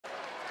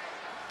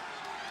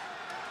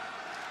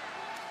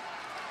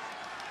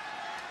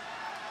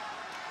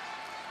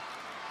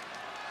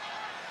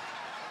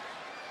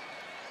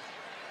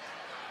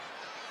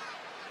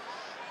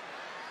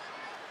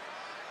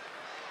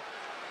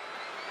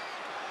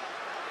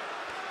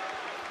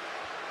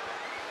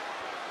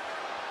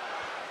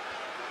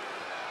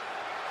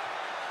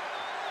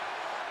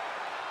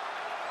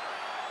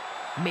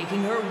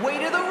Making her way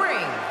to the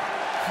ring,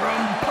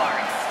 from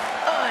parts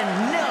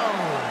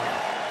unknown,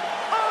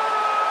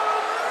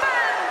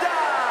 Amanda!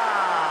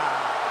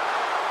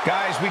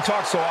 Guys, we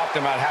talk so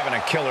often about having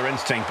a killer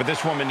instinct, but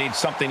this woman needs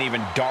something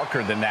even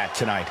darker than that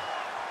tonight.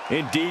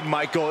 Indeed,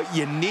 Michael,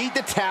 you need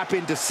to tap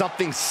into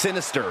something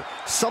sinister,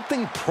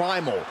 something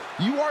primal.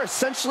 You are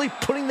essentially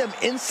putting them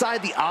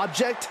inside the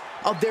object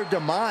of their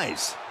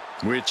demise.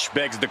 Which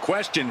begs the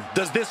question,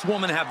 does this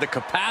woman have the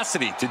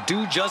capacity to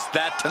do just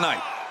that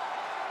tonight?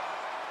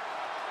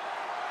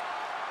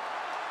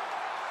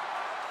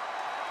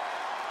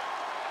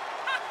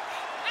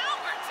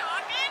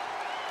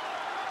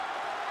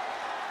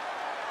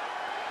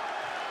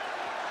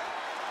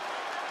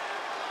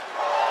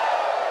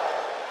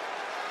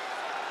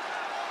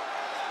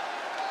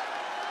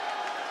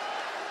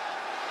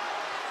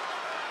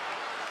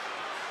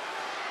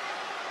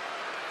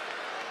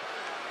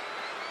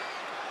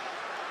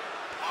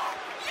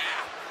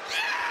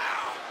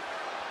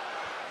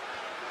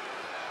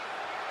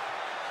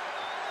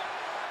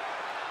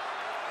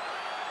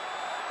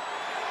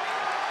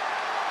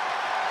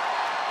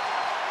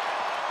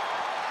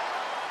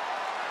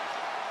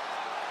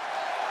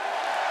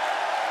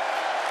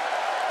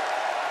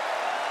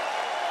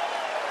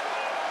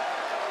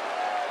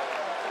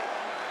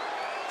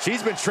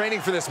 She's been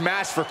training for this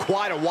match for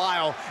quite a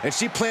while, and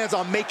she plans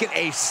on making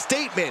a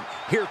statement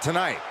here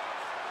tonight.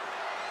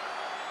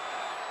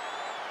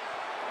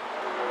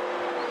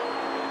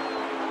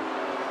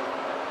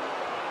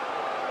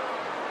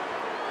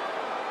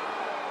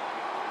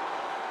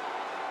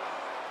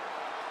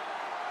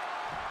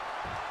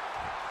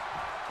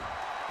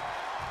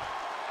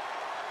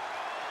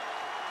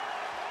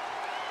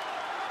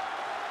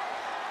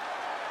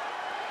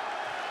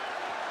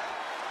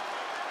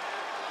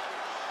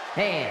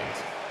 And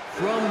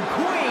from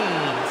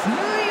Queens,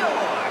 New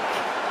York,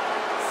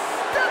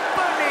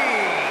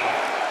 Stephanie!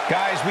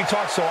 Guys, we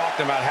talk so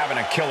often about having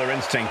a killer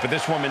instinct, but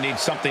this woman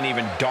needs something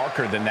even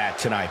darker than that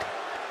tonight.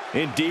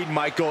 Indeed,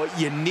 Michael,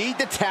 you need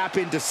to tap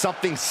into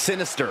something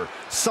sinister,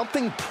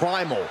 something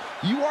primal.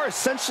 You are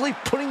essentially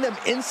putting them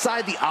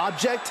inside the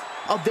object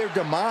of their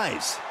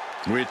demise.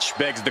 Which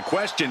begs the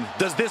question,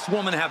 does this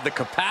woman have the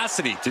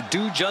capacity to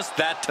do just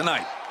that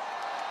tonight?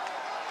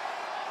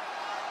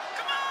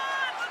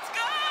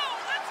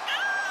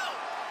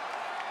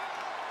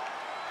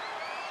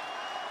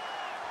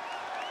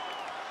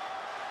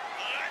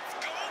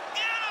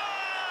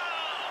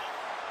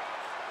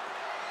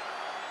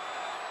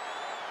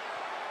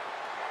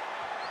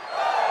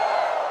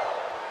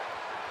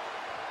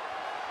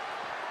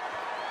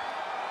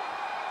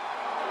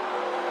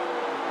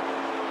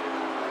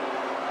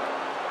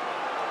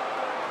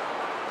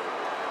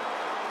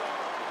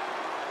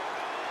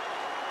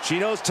 She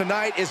knows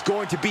tonight is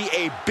going to be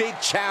a big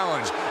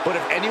challenge, but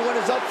if anyone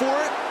is up for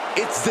it,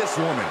 it's this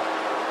woman.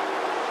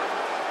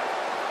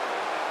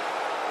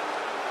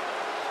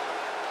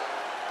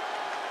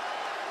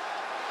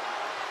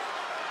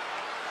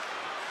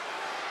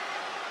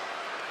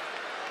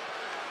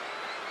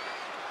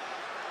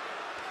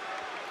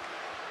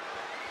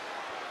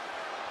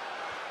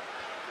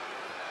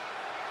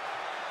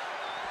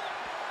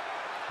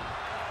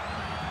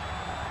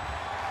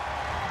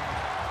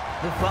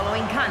 The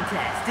following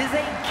contest is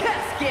a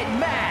casket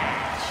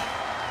match.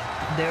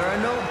 There are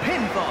no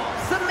pinfalls,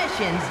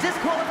 submissions,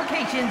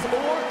 disqualifications,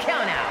 or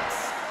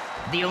countouts.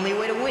 The only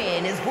way to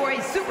win is for a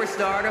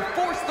superstar to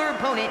force their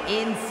opponent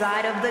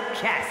inside of the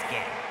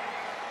casket.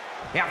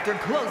 After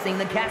closing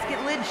the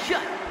casket lid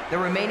shut, the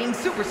remaining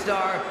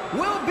superstar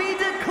will be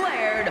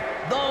declared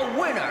the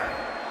winner.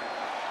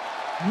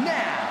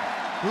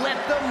 Now,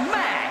 let the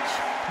match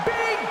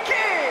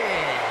begin!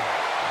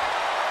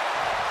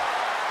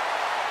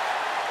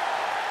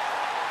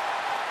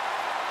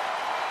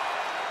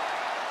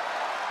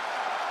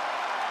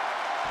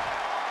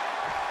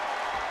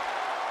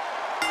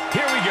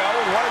 Here we go,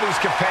 and one of these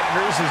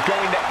competitors is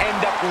going to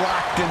end up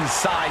locked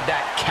inside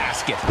that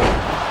casket.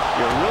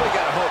 You really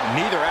got to hope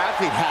neither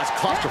athlete has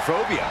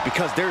claustrophobia,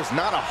 because there's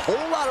not a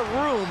whole lot of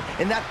room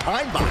in that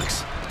pine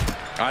box.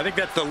 I think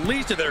that's the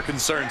least of their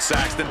concerns,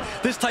 Saxton.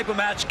 This type of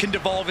match can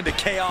devolve into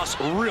chaos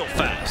real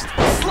fast.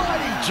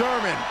 Sliding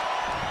German.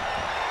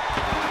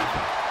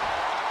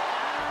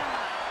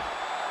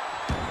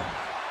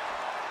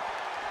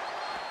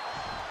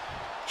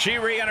 She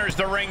re-enters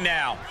the ring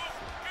now.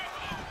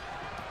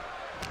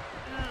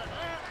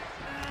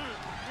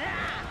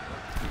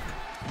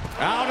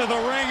 Out of the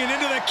ring and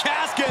into the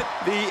casket.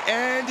 The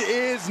end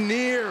is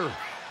near.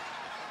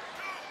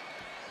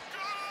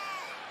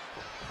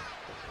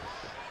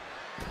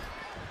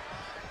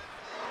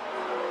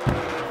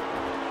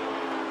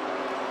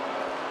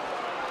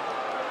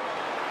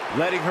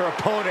 Letting her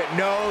opponent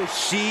know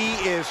she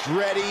is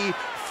ready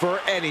for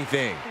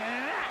anything.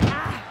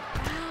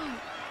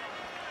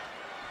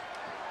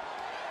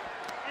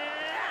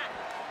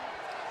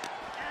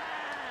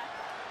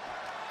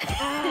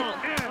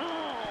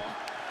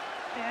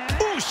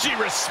 She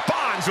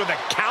responds with a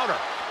counter.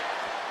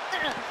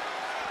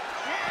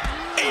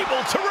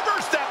 Able to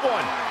reverse that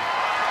one.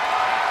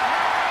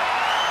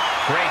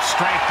 Great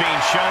strength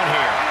being shown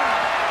here.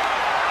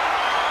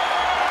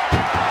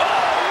 Oh,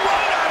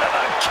 right out of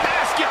the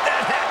casket.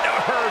 That had to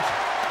hurt.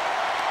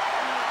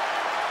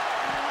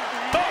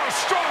 Oh,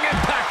 strong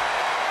impact.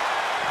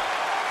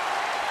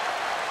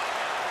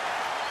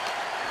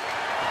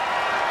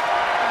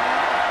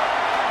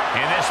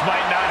 And this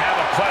might not have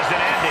a pleasant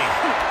ending.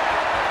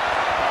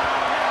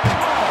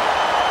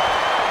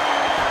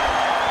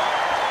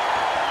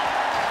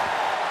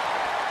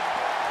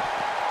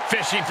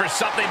 Fishing for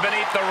something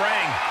beneath the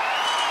ring.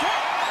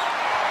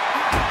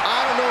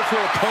 I don't know if her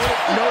opponent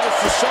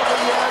noticed the shovel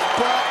yet,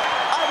 but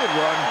I would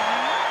run.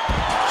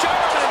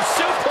 German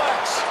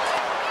suplex.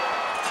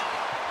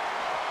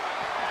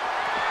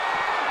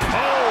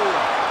 Oh,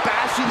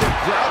 bashing the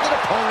grounded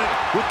opponent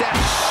with that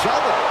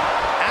shovel.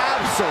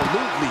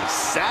 Absolutely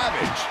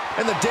savage.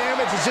 And the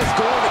damage is just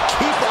going to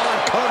keep on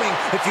coming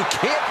if you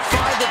can't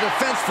find the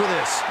defense for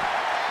this.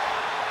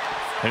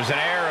 There's an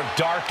air of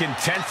dark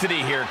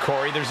intensity here,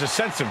 Corey. There's a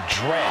sense of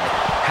dread.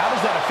 How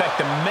does that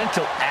affect the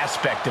mental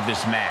aspect of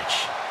this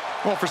match?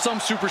 Well, for some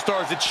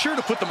superstars, it's sure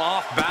to put them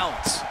off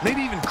balance,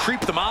 maybe even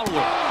creep them out a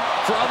little.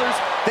 For others,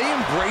 they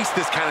embrace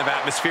this kind of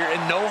atmosphere and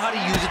know how to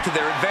use it to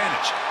their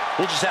advantage.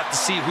 We'll just have to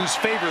see whose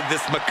favor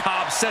this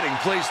macabre setting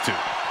plays to.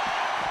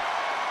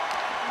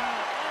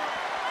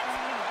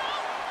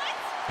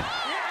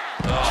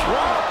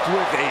 Dropped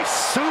with a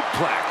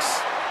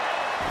suplex.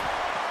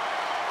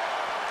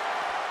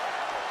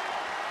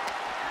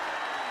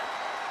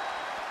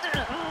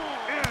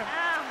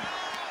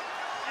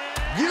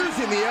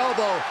 Using the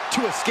elbow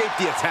to escape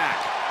the attack.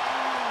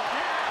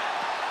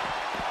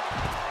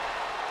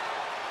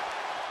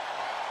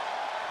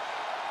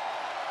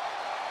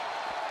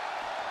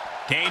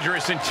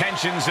 Dangerous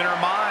intentions in her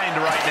mind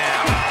right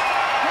now.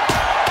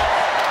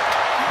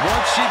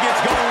 Once she gets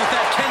going with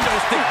that kendo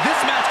stick, this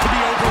match could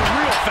be over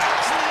real fast.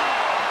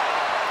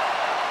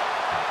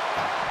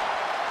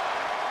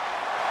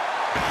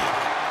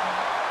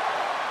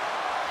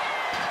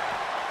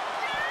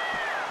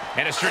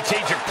 And a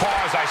strategic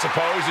pause, I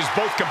suppose, as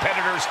both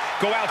competitors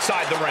go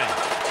outside the ring.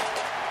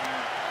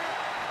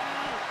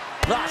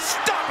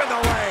 Stop in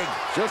the leg.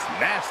 Just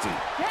nasty.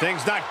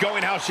 Things not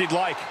going how she'd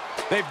like.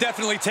 They've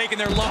definitely taken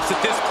their lumps at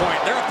this point.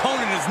 Their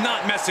opponent is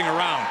not messing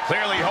around.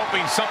 Clearly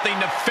hoping something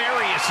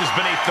nefarious is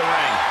beneath the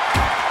ring.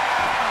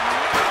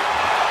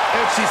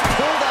 And she's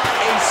pulled out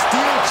a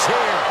steel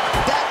chair.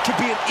 That could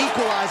be an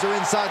equalizer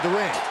inside the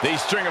ring.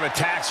 These string of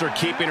attacks are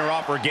keeping her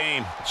off her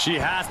game. She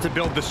has to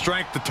build the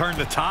strength to turn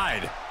the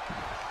tide.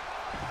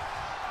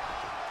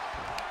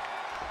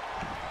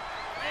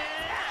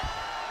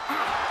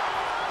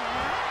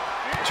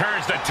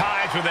 Turns the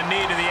tides with a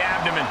knee to the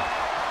abdomen.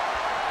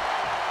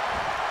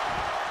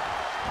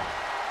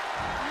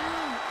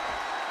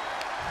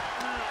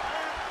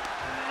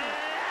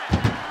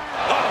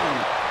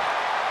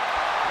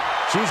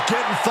 She's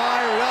getting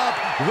fired up,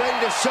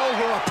 ready to show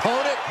her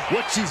opponent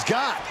what she's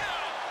got.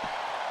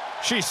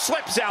 She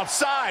slips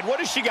outside. What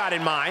has she got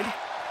in mind?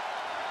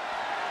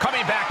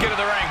 Coming back into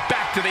the ring,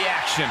 back to the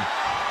action.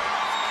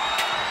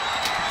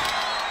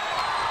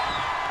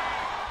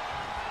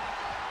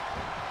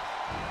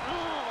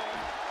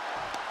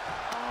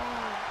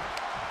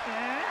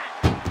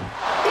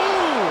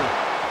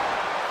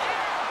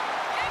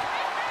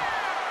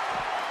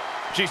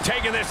 She's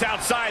taking this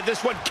outside.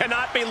 This one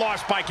cannot be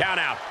lost by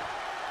countout.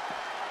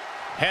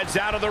 Heads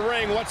out of the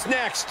ring. What's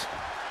next?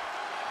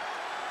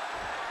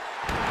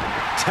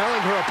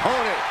 Telling her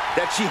opponent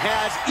that she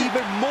has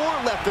even more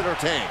left in her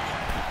tank.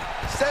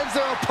 Sends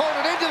her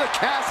opponent into the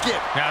casket.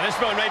 Now this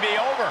one may be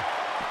over.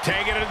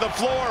 Taking it to the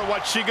floor.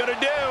 What's she gonna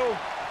do?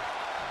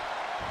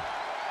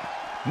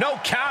 No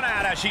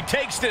countout as she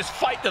takes this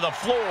fight to the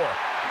floor.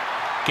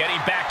 Getting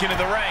back into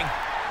the ring.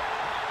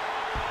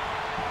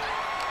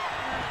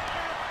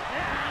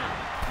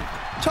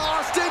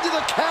 Tossed into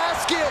the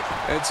casket.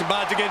 It's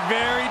about to get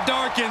very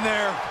dark in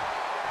there.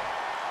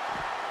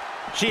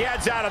 She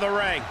heads out of the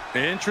ring.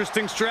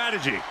 Interesting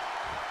strategy.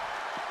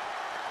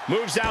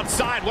 Moves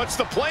outside. What's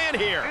the plan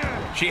here?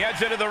 She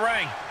heads into the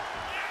ring.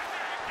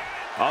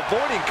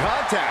 Avoiding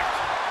contact.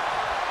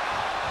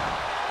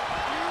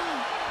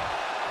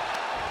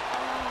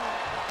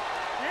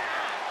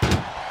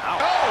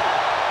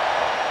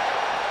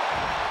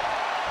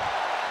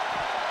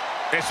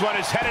 This one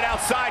is headed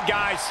outside,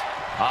 guys.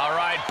 All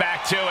right,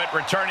 back to it,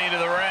 returning to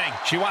the ring.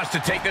 She wants to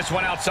take this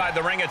one outside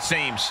the ring, it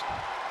seems.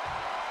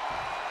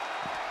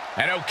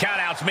 And no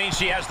countouts means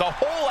she has the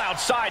whole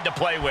outside to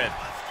play with.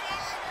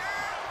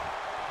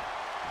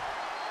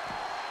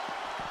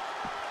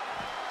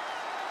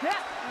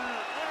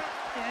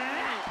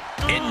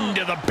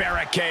 Into the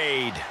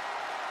barricade.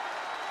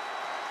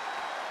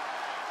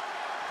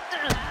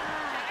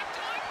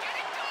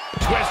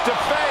 Twist of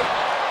fate.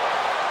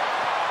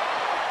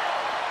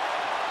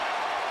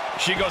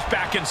 She goes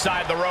back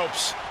inside the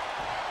ropes.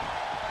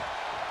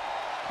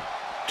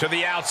 To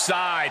the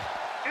outside.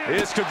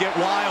 This could get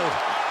wild.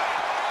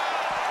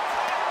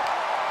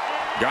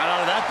 Got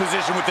out of that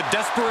position with the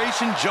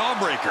desperation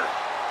jawbreaker.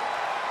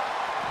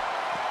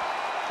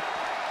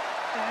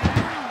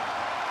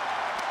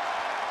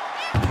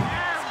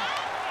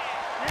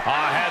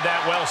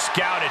 that well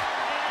scouted.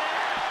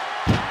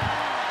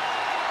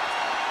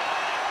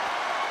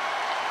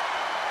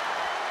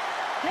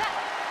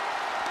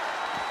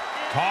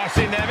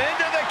 Tossing them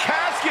into the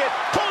casket.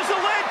 Close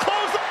the lid,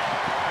 close the...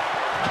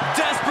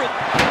 Desperate.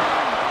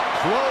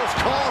 Close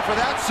call for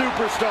that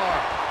superstar.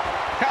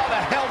 How the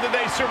hell did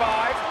they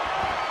survive?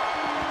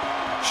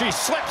 She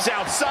slips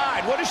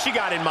outside. What has she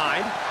got in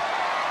mind?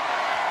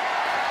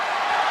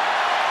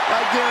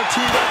 I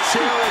guarantee that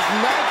chair is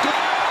not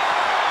good.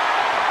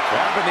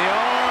 Grabbing the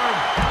arm.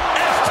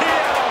 STO!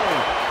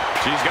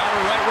 She's got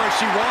her right where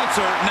she wants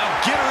her. Now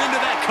get her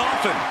into that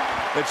coffin.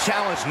 The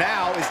challenge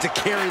now is to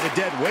carry the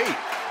dead weight.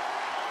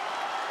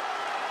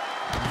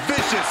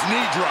 Vicious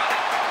knee drop.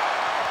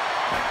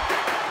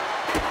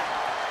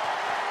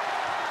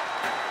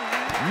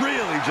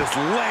 Really just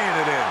laying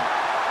it in.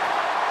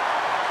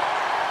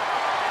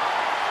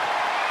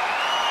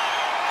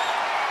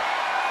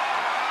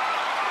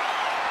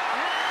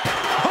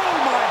 Oh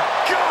my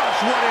gosh,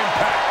 what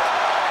impact!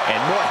 And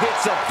more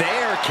hits up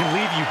there can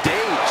leave you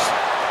dazed.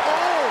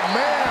 Oh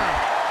man!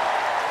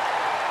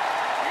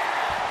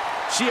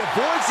 She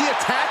avoids the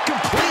attack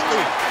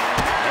completely.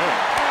 Boom!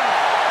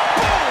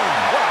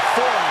 What a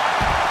forearm!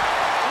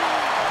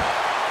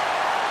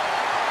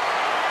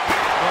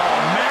 Oh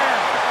man,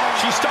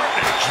 she's starting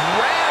to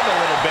drag a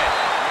little bit.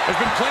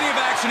 There's been plenty of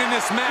action in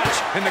this match,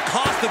 and the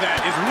cost of that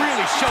is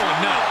really showing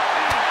now.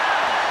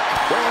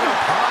 Going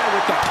up high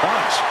with the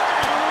punch.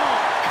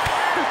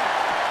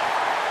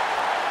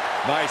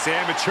 Nice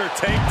amateur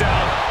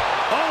takedown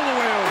all the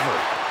way over.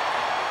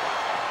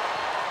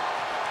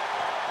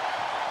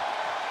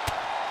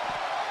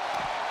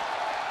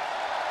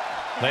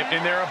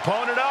 Lifting their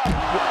opponent up.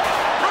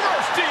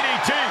 Reverse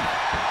DDT.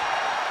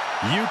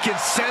 You can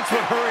sense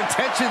what her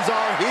intentions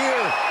are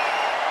here.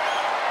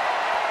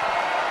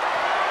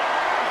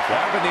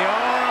 Grabbing the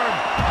arm.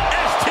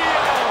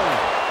 STO.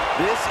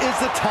 This is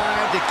the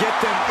time to get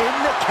them in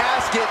the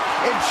casket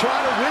and try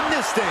to win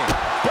this thing.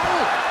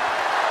 Boom!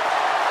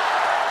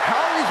 How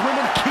are these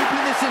women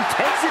keeping this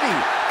intensity?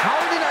 How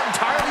are they not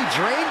entirely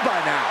drained by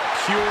now?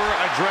 Pure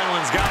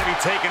adrenaline's got to be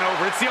taken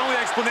over. It's the only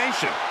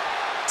explanation.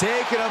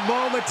 Taking a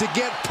moment to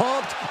get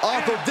pumped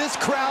off of this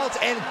crowd's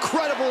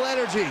incredible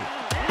energy.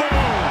 Boom!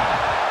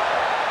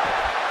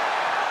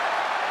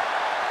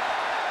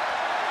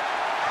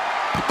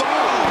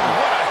 Boom!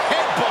 What a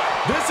headbutt.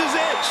 This is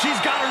it. She's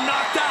got her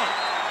knocked out.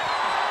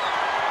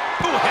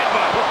 Ooh,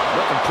 headbutt.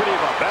 Nothing pretty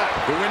about that.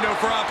 The window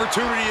for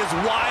opportunity is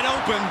wide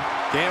open.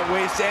 Can't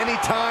waste any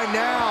time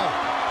now.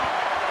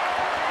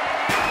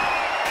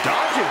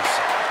 Dodges.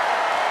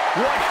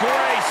 What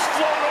grace.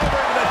 Float over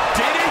to the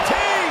DDT.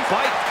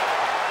 Fight.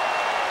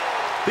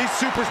 These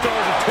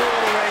superstars have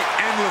toiled away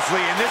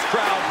endlessly, and this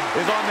crowd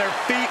is on their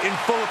feet in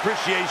full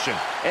appreciation.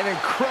 An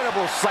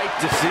incredible sight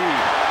to see.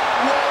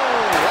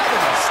 Whoa, that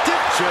was a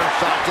stiff chair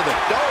shot to the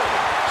dome.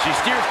 She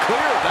steers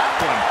clear of that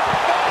one.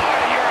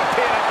 Oh,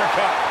 European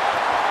uppercut.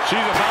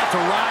 She's about to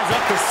rise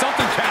up to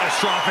something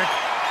catastrophic.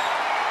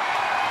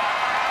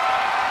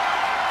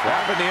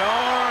 Grabbing the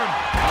arm.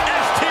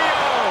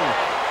 STO.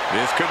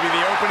 This could be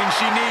the opening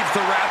she needs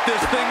to wrap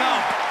this thing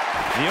up.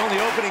 The only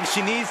opening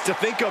she needs to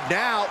think of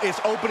now is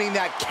opening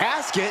that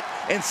casket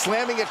and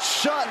slamming it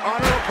shut on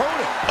her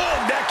opponent. Oh,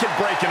 that could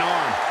break an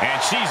arm. And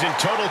she's in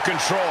total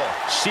control.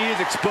 She is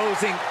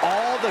exposing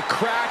all the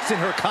cracks in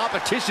her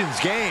competition's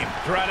game.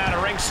 Thrown out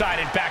of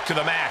ringside and back to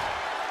the mat.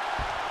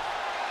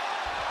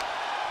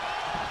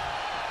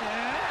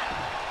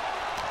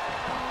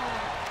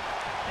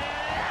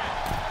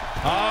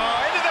 Oh,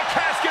 into the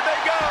casket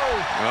they go.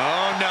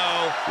 Oh,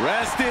 no.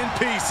 Rest in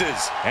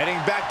pieces. Heading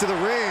back to the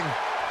ring.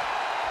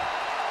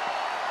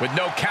 With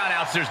no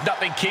countouts, there's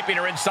nothing keeping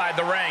her inside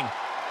the ring.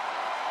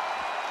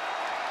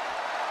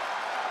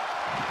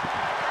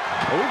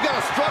 Well, we've got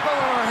a struggle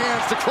on our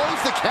hands to close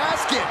the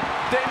casket.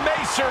 They may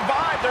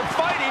survive. They're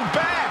fighting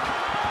back.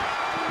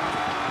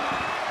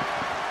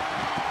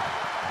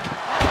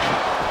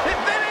 They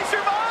may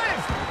survive.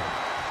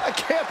 I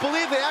can't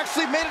believe they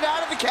actually made it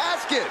out of the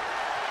casket.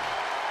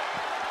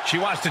 She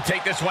wants to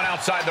take this one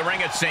outside the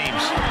ring, it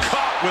seems.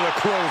 Caught with a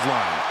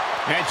clothesline.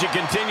 And she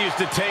continues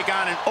to take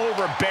on an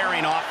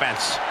overbearing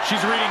offense.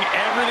 She's reading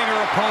everything her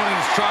opponent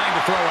is trying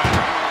to throw at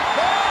her.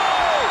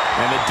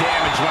 And the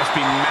damage must be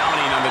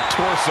mounting on the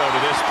torso to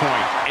this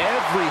point.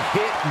 Every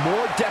hit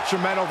more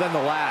detrimental than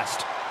the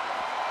last.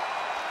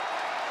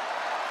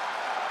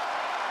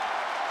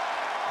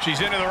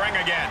 She's into the ring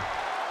again.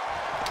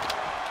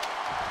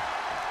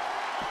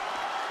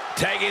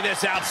 Taking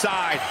this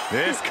outside.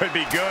 This could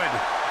be good.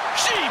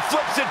 She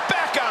flips it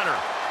back on her.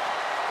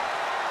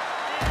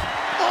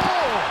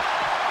 Oh!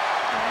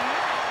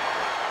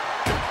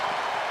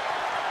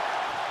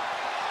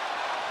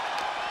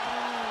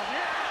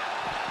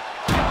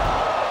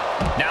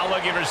 Now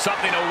looking for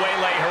something to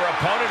waylay her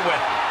opponent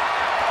with.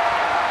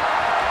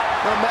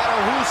 No matter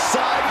whose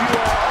side you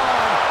are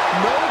on,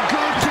 no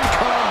good can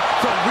come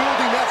from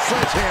wielding that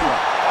sledgehammer.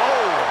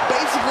 Oh,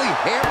 basically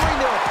hammering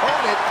their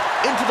opponent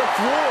into the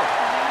floor.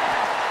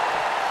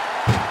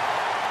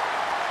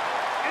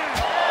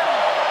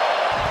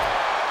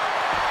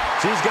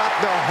 She's got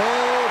the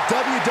whole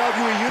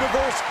WWE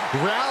Universe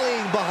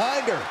rallying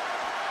behind her.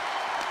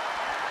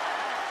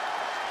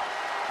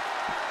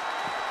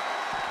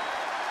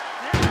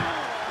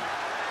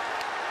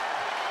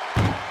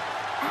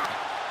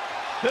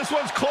 This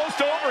one's close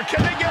to over.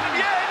 Can they get him?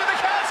 Yeah, into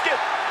the casket.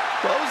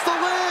 Close the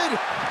lid.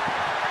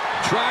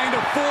 Trying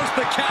to force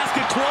the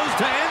casket closed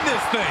to end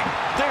this thing.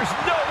 There's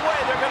no way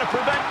they're going to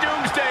prevent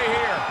Doomsday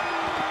here.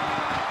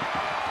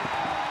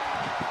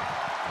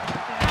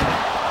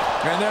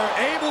 And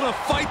they're able to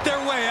fight their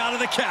way out of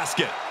the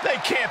casket. They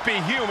can't be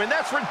human.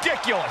 That's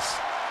ridiculous.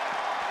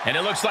 And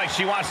it looks like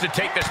she wants to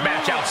take this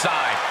match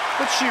outside.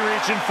 What's she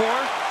reaching for?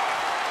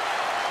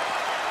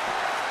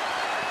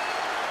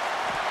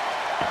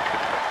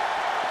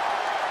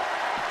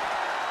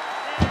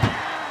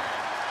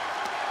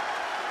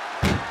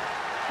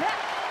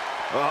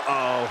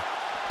 Uh-oh.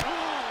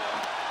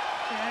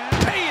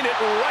 Paying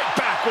it right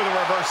back with a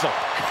reversal.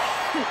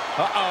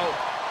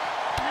 Uh-oh.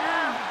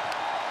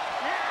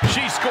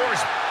 She scores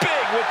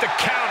big with the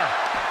counter.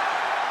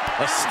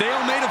 A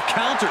stalemate of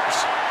counters.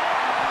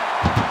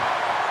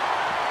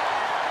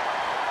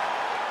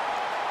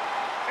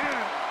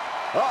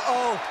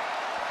 Uh-oh.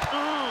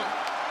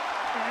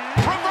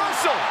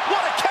 Reversal.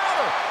 What a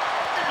counter.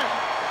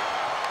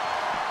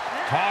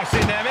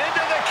 Tossing them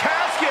into the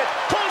casket.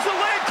 Close the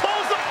lid.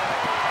 Close the...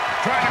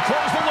 Trying to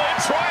close the lid.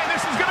 Trying.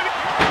 This is going to be...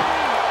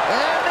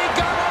 And they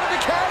got out of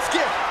the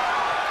casket.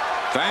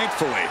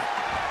 Thankfully.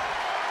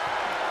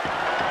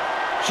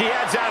 She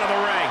heads out of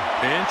the ring.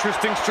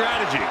 Interesting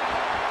strategy.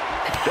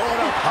 Going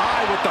up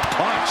high with the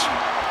punch.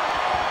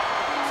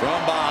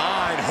 From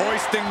behind,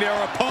 hoisting their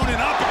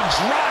opponent up and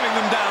driving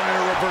them down in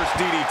a reverse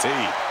DDT.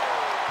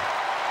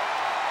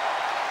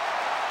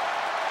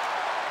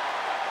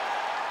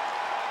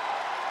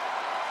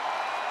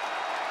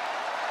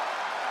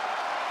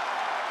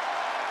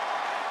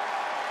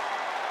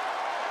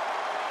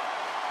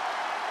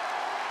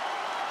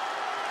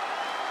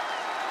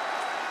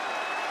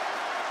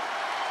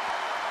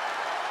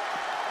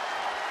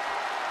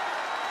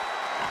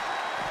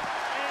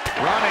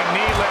 Running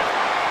knee lift.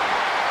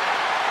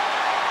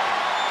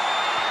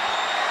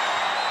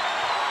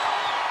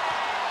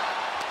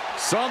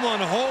 Someone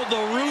hold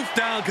the roof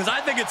down, because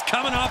I think it's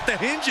coming off the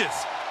hinges.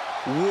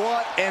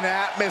 What an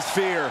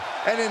atmosphere.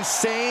 An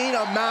insane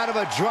amount of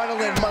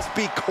adrenaline must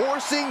be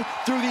coursing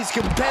through these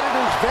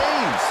competitors'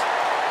 veins.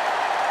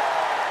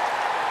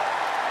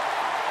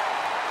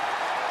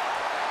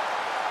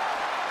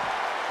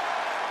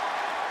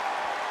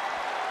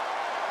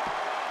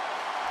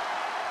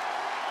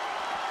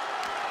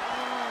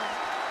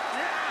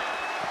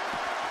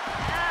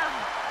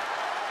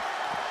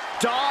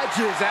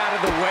 Dodges out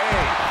of the way.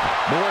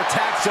 More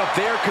attacks up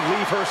there could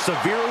leave her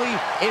severely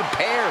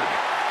impaired.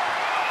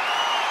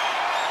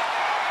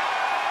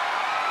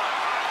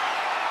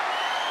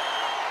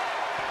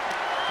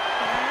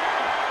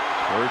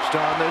 Perched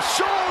on the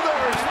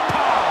shoulders.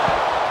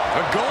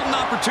 A golden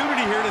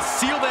opportunity here to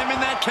seal them in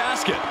that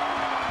casket.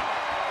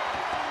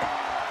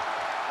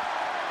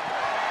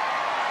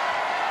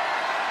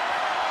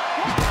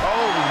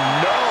 Oh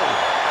no.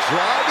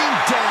 Driving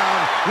down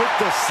with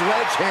the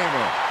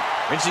sledgehammer.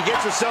 And she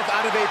gets herself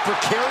out of a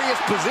precarious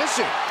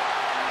position.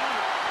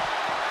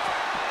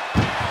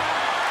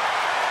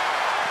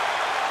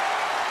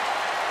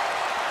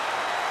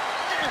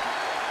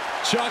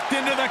 Chucked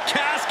into the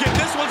casket.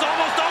 This one's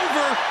almost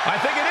over. I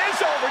think it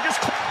is over.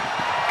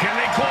 Can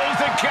they close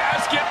the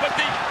casket? But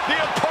the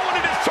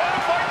opponent is trying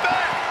to fight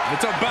back.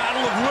 It's a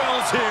battle of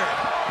wills here.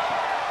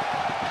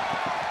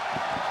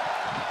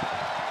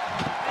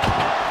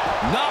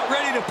 Not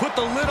ready to put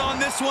the lid on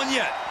this one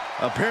yet.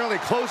 Apparently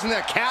closing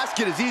that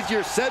casket is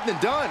easier said than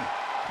done.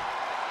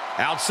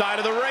 Outside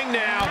of the ring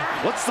now.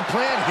 What's the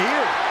plan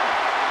here?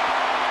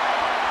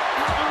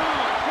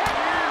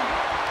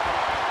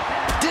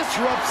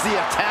 Disrupts the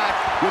attack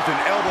with an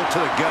elbow to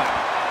the gut.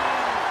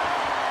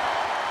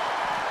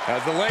 As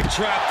the leg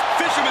trap,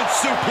 fisherman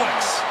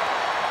suplex.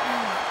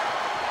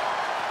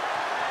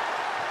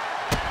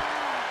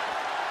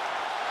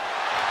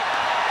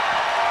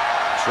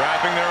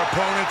 Trapping their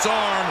opponent's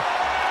arm.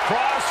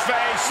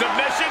 Crossface,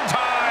 submission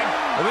time.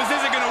 Well, this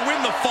isn't going to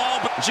win the fall,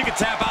 but she can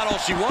tap out all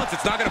she wants.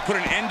 It's not going to put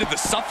an end to the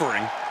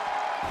suffering.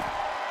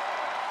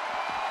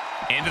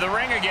 Into the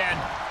ring again.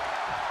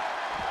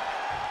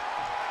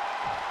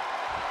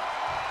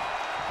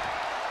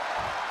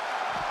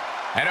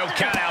 And no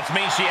countouts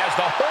means she has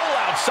the whole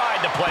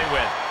outside to play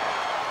with.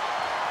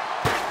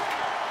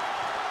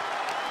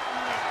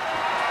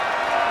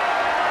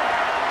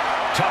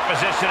 Tough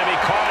position to be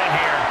caught in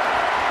here.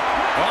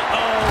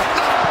 Uh-oh.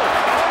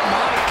 Oh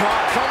my God,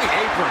 it's on the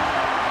apron.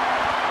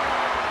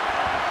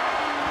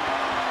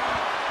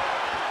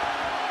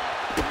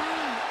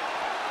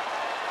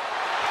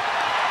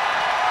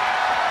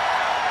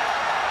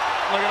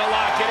 Look at her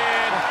lock it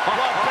in.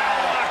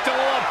 Lapel lock, the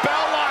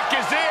lapel lock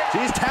is in.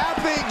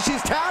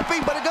 She's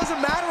tapping, but it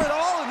doesn't matter at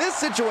all in this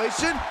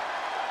situation.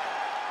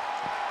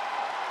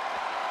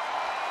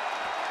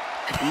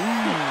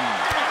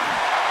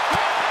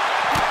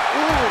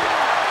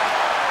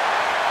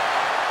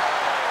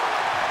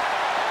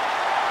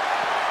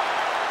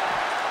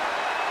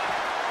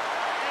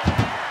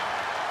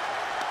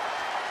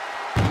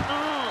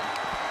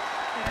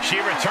 She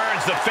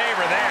returns the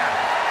favor there.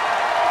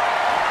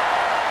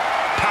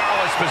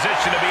 Powerless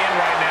position to be in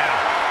right now.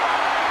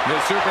 The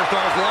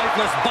superstar's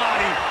lifeless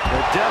body.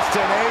 The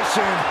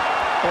destination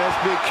has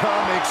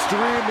become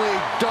extremely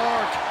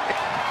dark.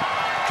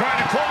 Trying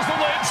to close the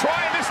lid,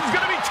 this is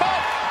going to be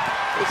tough.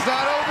 It's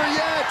not over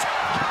yet.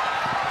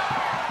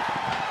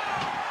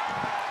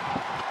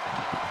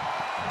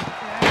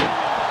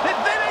 They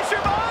may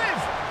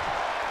survive.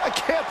 I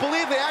can't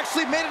believe they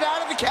actually made it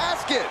out of the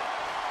casket.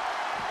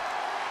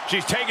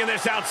 She's taking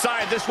this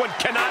outside. This one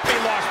cannot be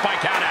lost by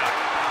countout.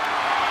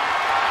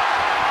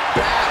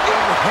 Bat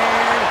in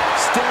hand,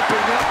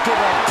 stepping up to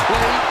the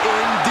plate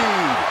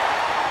indeed.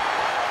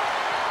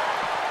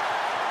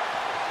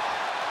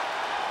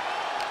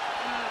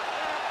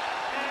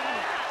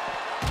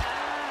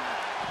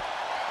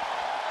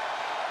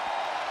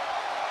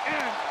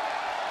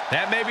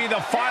 That may be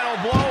the final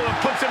blow that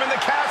puts him in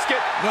the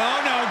casket. No,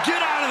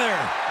 get out of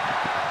there.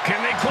 Can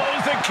they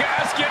close the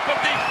casket?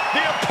 But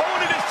the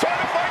opponent is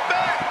trying to fight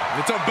back.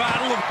 It's a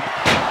battle of...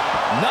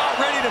 Not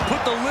ready to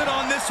put the lid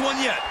on this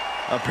one yet.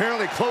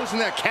 Apparently closing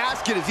that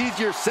casket is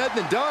easier said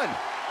than done.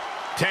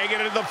 Taking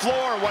it to the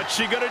floor. What's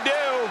she gonna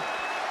do?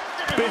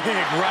 Big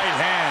right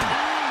hand.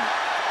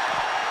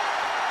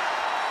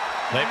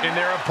 Lifting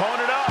their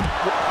opponent up.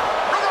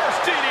 Reverse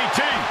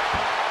DDT.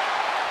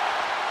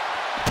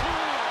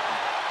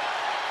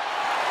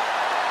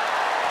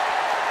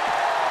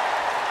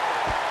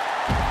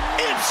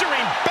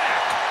 Answering back.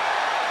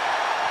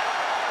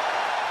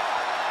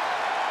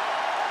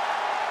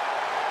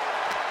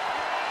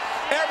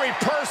 Every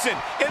person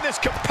in this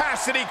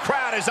capacity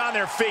crowd is on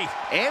their feet.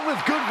 And with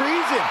good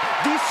reason.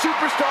 These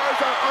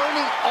superstars are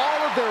earning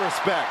all of their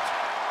respect.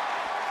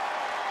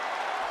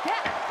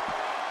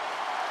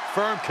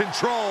 Firm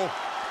control.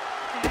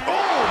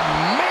 Oh,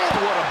 man,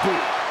 what a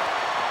boot.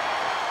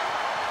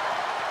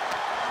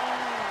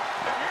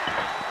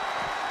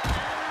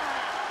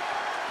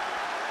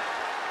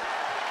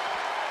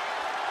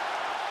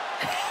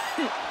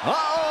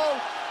 Uh-oh.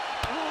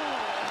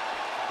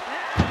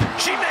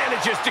 She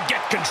manages to get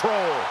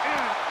control.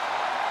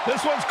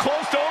 This one's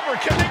close to over.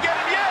 Can they get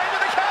him? Yeah, into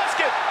the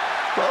casket.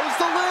 Close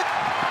the lid.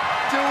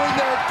 Doing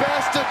their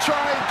best to try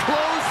and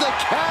close the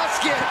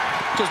casket.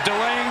 Just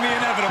delaying the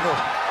inevitable.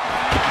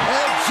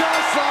 And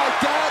just like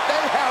that,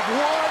 they have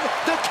won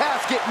the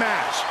casket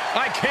match.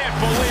 I can't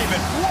believe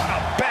it. What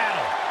a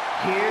battle.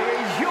 Here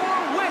is your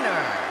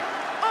winner,